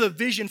 He didn't have a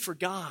vision for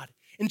God.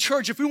 In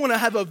church, if we want to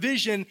have a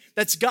vision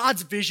that's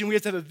God's vision, we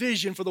have to have a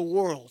vision for the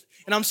world.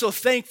 And I'm so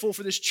thankful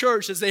for this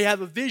church as they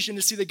have a vision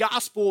to see the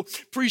gospel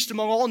preached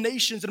among all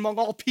nations and among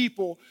all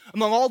people,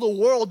 among all the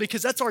world,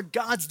 because that's our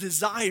God's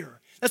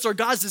desire. That's our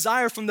God's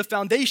desire from the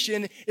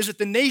foundation, is that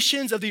the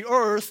nations of the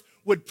earth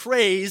would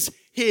praise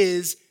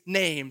his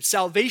name.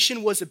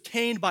 Salvation was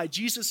obtained by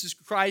Jesus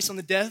Christ on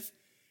the death.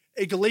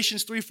 In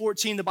Galatians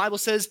 3:14, the Bible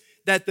says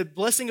that the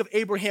blessing of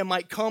Abraham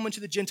might come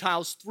unto the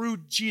Gentiles through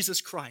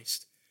Jesus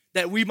Christ,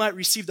 that we might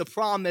receive the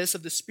promise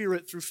of the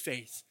Spirit through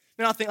faith.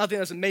 And I think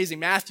that's amazing.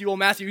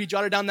 Matthew, he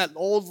jotted down that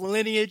old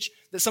lineage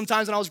that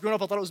sometimes when I was growing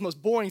up, I thought it was the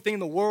most boring thing in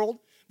the world.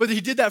 But he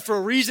did that for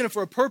a reason and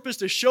for a purpose,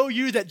 to show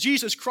you that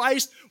Jesus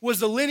Christ was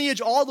the lineage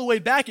all the way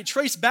back. It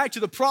traced back to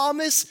the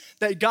promise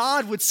that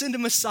God would send a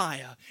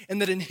Messiah,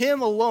 and that in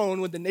him alone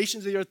would the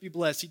nations of the earth be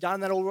blessed. He died on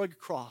that old rugged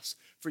cross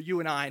for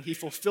you and I, and he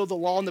fulfilled the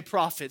law and the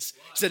prophets.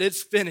 He said,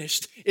 it's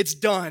finished, it's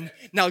done.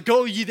 Now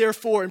go ye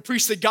therefore and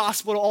preach the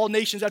gospel to all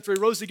nations, after he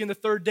rose again the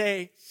third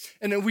day.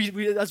 And then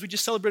we as we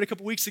just celebrated a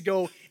couple weeks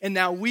ago, and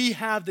now we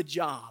have the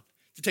job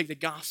to take the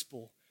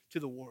gospel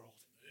to the world.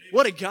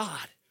 What a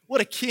God,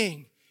 what a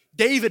king.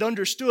 David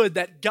understood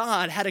that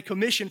God had a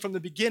commission from the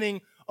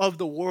beginning of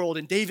the world.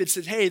 And David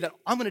said, hey, that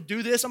I'm going to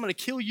do this. I'm going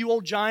to kill you,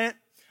 old giant.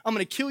 I'm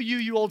going to kill you,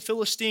 you old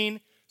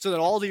Philistine, so that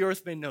all the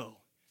earth may know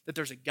that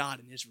there's a God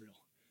in Israel.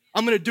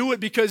 I'm going to do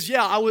it because,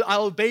 I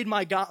obeyed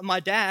my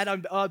dad.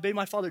 I obeyed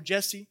my father,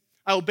 Jesse.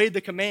 I obeyed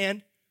the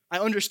command. I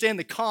understand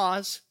the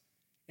cause.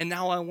 And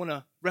now I want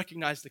to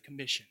recognize the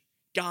commission.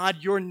 God,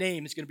 your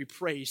name is going to be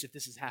praised if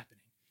this is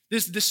happening.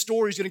 This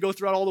story is going to go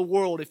throughout all the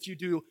world if you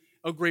do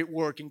a great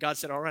work. And God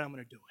said, all right, I'm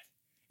going to do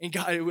it. And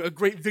God, a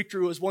great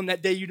victory was won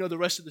that day. You know the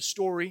rest of the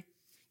story.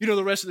 You know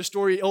the rest of the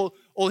story.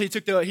 He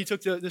took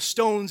the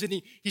stones and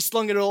he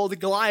slung it at the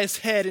Goliath's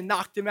head and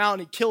knocked him out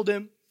and he killed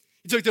him.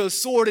 He took the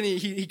sword and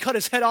he cut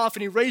his head off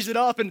and he raised it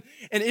up, and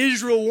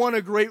Israel won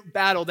a great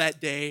battle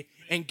that day,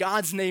 and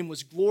God's name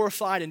was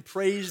glorified and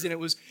praised, and it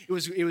was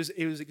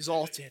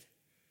exalted.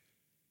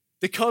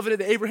 The covenant,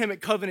 the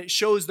Abrahamic covenant,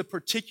 shows the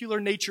particular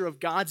nature of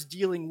God's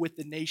dealing with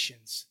the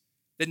nations.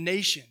 The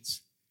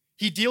nations.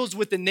 He deals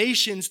with the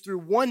nations through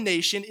one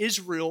nation,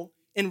 Israel,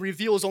 and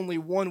reveals only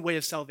one way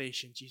of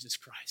salvation, Jesus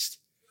Christ.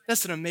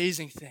 That's an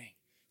amazing thing.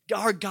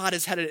 Our God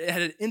has had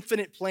an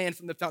infinite plan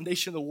from the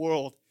foundation of the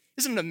world.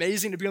 Isn't it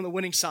amazing to be on the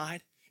winning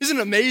side? Isn't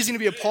it amazing to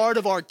be a part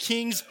of our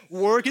King's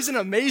work? Isn't it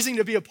amazing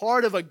to be a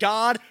part of a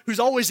God who's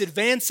always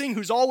advancing,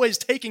 who's always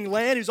taking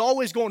land, who's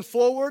always going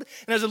forward?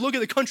 And as I look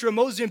at the country of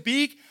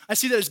Mozambique, I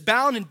see that it's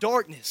bound in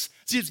darkness.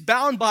 See, it's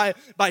bound by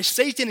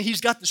Satan, and he's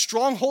got the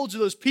strongholds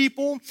of those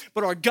people,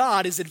 but our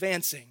God is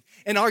advancing.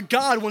 And our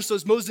God wants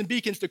those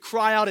Mozambicans to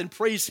cry out and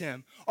praise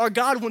him. Our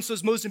God wants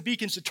those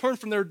Mozambicans to turn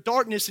from their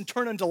darkness and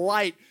turn unto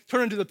light,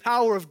 turn unto the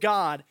power of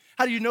God.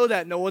 How do you know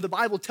that, Noah? The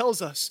Bible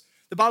tells us.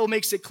 The Bible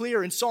makes it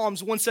clear in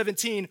Psalms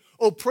 117,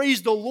 "Oh,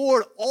 praise the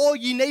Lord, all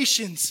ye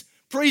nations.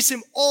 Praise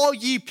him, all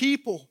ye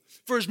people.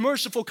 For his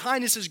merciful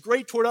kindness is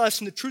great toward us,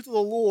 and the truth of the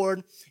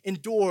Lord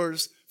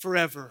endures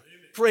forever."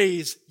 Amen.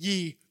 Praise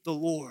ye the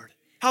Lord.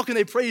 How can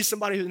they praise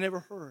somebody who they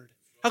never heard?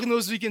 How can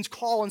those Mozambicans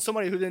call on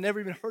somebody who they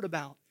never even heard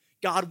about?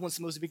 God wants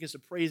the Mozambicans to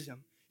praise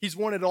him. He's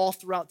wanted it all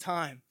throughout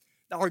time.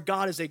 Our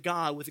God is a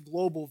God with a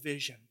global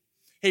vision.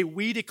 Hey,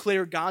 we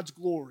declare God's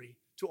glory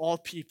to all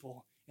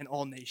people and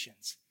all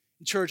nations.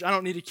 Church, I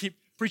don't need to keep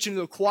preaching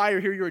to the choir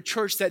here. You're a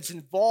church that's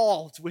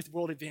involved with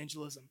world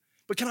evangelism.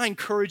 But can I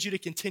encourage you to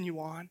continue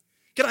on?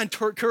 Can I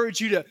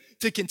encourage you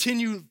to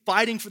continue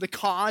fighting for the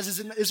cause?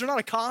 Is there not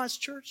a cause,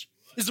 church?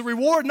 Is the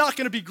reward not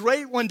going to be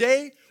great one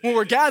day when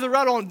we're gathered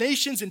out all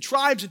nations and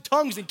tribes and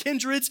tongues and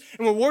kindreds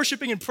and we're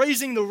worshiping and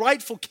praising the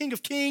rightful King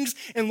of Kings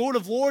and Lord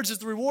of Lords? Is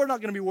the reward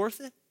not going to be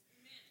worth it?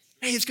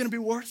 Hey, it's going to be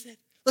worth it.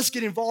 Let's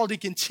get involved and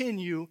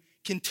continue.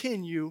 2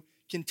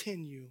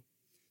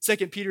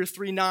 Peter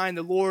 3:9,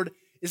 the Lord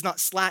is not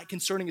slack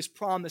concerning his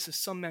promise, as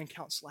some men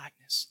count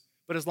slackness,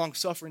 but is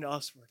long-suffering to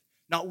usward,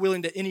 not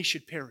willing that any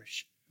should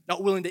perish,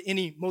 not willing that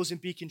any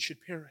Mozambican should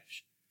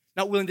perish,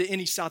 not willing that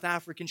any South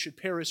African should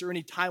perish, or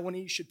any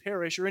Taiwanese should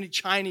perish, or any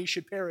Chinese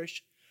should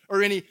perish,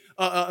 or any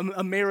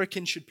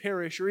American should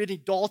perish, or any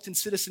Dalton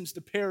citizens to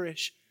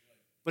perish,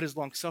 but is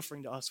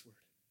long-suffering to usward.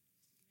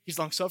 He's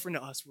long-suffering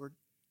to usward,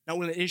 not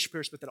willing that any should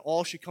perish, but that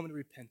all should come into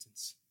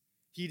repentance.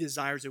 He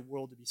desires a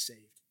world to be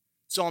saved.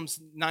 Psalms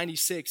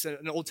 96,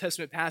 an Old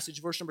Testament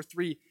passage, verse number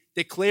 3,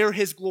 declare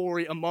his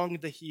glory among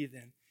the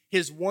heathen,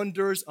 his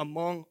wonders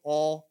among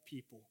all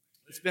people.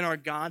 It's been our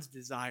God's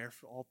desire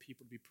for all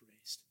people to be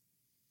praised.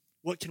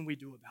 What can we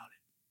do about it?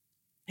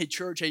 Hey,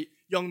 church, hey,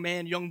 young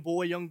man, young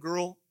boy, young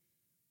girl,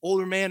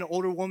 older man,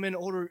 older woman,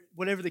 older,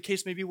 whatever the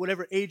case may be,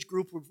 whatever age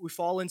group we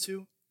fall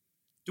into,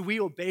 do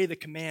we obey the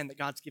command that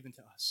God's given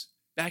to us?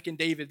 Back in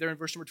David, there in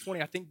verse number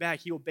 20, I think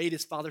back, he obeyed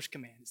his father's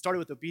command. It started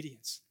with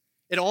obedience.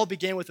 It all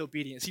began with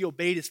obedience. He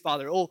obeyed his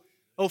father. Oh,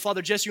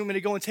 Father Jesse, you want me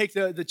to go and take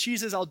the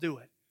cheeses? I'll do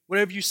it.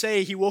 Whatever you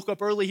say, he woke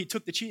up early, he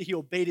took the cheese, he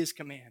obeyed his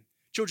command.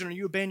 Children, are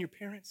you obeying your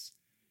parents?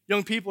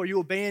 Young people, are you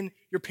obeying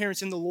your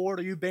parents in the Lord?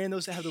 Are you obeying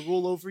those that have the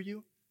rule over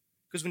you?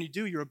 Because when you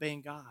do, you're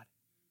obeying God.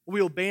 Are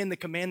we obeying the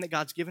command that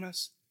God's given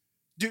us?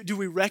 Do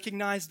we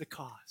recognize the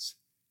cause?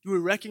 Do we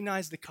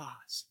recognize the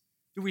cause?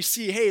 Do we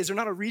see, hey, is there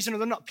not a reason? Are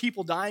there not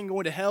people dying,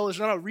 going to hell? Is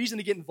there not a reason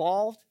to get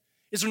involved?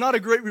 Is there not a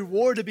great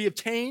reward to be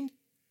obtained?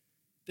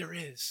 There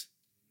is.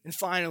 And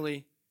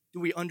finally,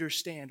 do we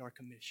understand our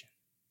commission?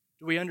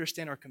 Do we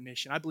understand our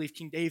commission? I believe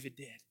King David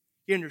did.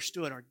 He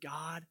understood our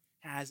God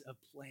has a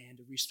plan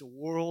to reach the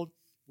world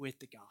with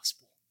the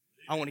gospel.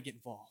 I want to get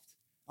involved.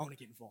 I want to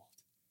get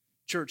involved.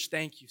 Church,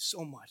 thank you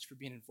so much for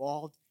being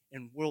involved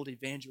in world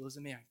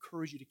evangelism. May I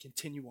encourage you to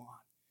continue on.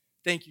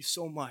 Thank you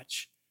so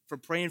much for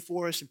praying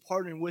for us and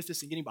partnering with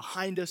us and getting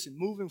behind us and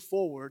moving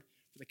forward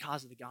for the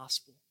cause of the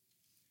gospel.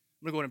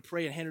 I'm going to go ahead and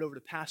pray and hand it over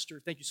to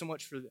Pastor. Thank you so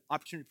much for the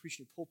opportunity to preach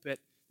in your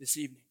pulpit this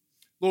evening.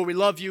 Lord, we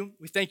love you.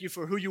 We thank you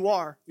for who you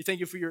are. We thank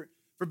you for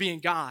being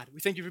God. We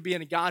thank you for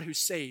being a God who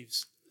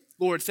saves.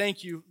 Lord,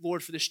 thank you,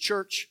 Lord, for this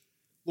church.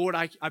 Lord,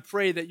 I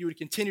pray that you would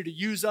continue to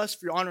use us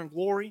for your honor and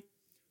glory.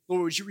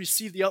 Lord, would you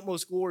receive the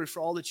utmost glory for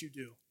all that you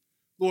do.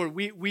 Lord,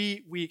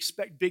 we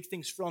expect big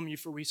things from you,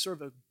 for we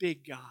serve a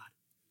big God.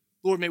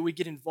 Lord, may we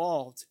get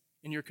involved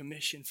in your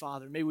commission,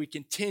 Father. May we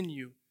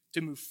continue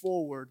to move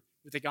forward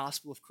with the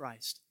gospel of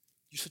Christ.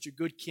 You're such a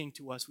good King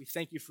to us. We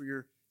thank you for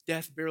your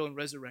death, burial, and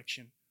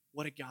resurrection.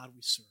 What a God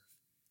we serve.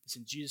 It's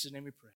in Jesus' name we pray.